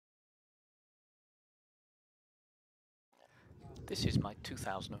This is my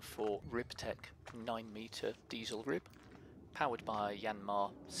 2004 Ribtec 9-metre diesel rib, powered by a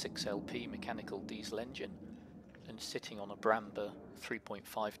Yanmar 6LP mechanical diesel engine and sitting on a Bramber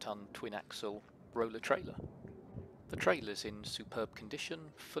 3.5 tonne twin axle roller trailer. The trailer's in superb condition,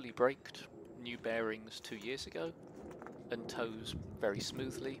 fully braked, new bearings 2 years ago, and tows very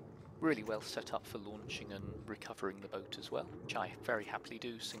smoothly, really well set up for launching and recovering the boat as well, which I very happily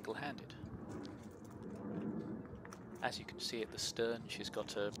do single-handed. As you can see at the stern, she's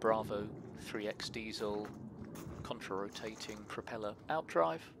got a Bravo 3X diesel contra-rotating propeller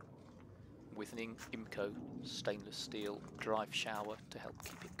outdrive with an IMCO stainless steel drive shower to help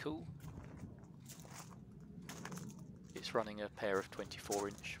keep it cool. It's running a pair of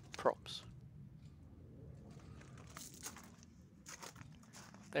 24-inch props.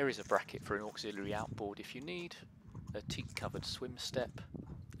 There is a bracket for an auxiliary outboard if you need, a teak-covered swim step,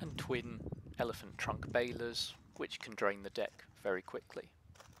 and twin elephant trunk bailers which can drain the deck very quickly.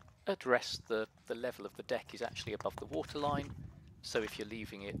 At rest, the level of the deck is actually above the waterline, so if you're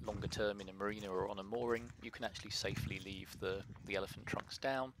leaving it longer term in a marina or on a mooring, you can actually safely leave the elephant trunks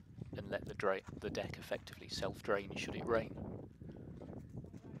down and let the deck effectively self-drain should it rain.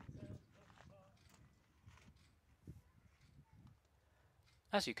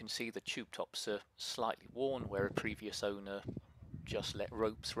 As you can see, the tube tops are slightly worn where a previous owner just let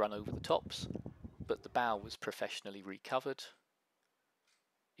ropes run over the tops, but the bow was professionally recovered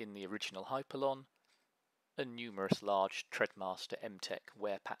in the original Hypalon, and numerous large Treadmaster Ribtec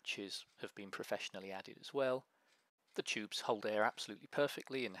wear patches have been professionally added as well. The tubes hold air absolutely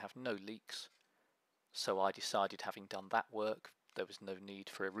perfectly and have no leaks, so I decided, having done that work, there was no need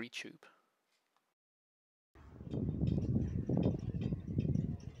for a retube.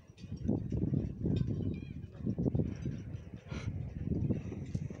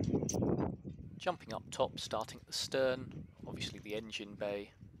 Jumping up top, starting at the stern, obviously the engine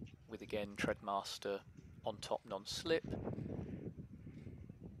bay, with again Treadmaster on top non-slip, and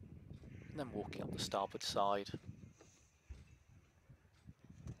then walking up the starboard side.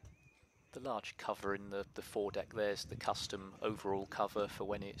 The large cover in the foredeck, there's the custom overall cover for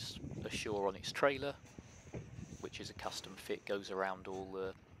when it's ashore on its trailer, which is a custom fit, goes around all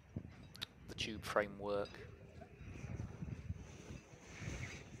the tube framework.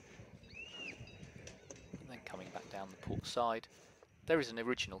 And then coming back down the port side, there is an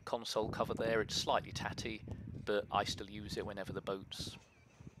original console cover there. It's slightly tatty, but I still use it whenever the boat's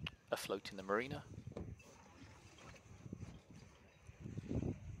afloat in the marina.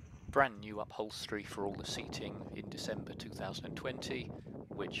 Brand new upholstery for all the seating in December 2020,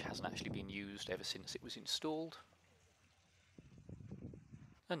 which hasn't actually been used ever since it was installed.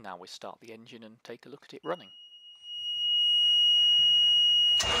 And now we start the engine and take a look at it running.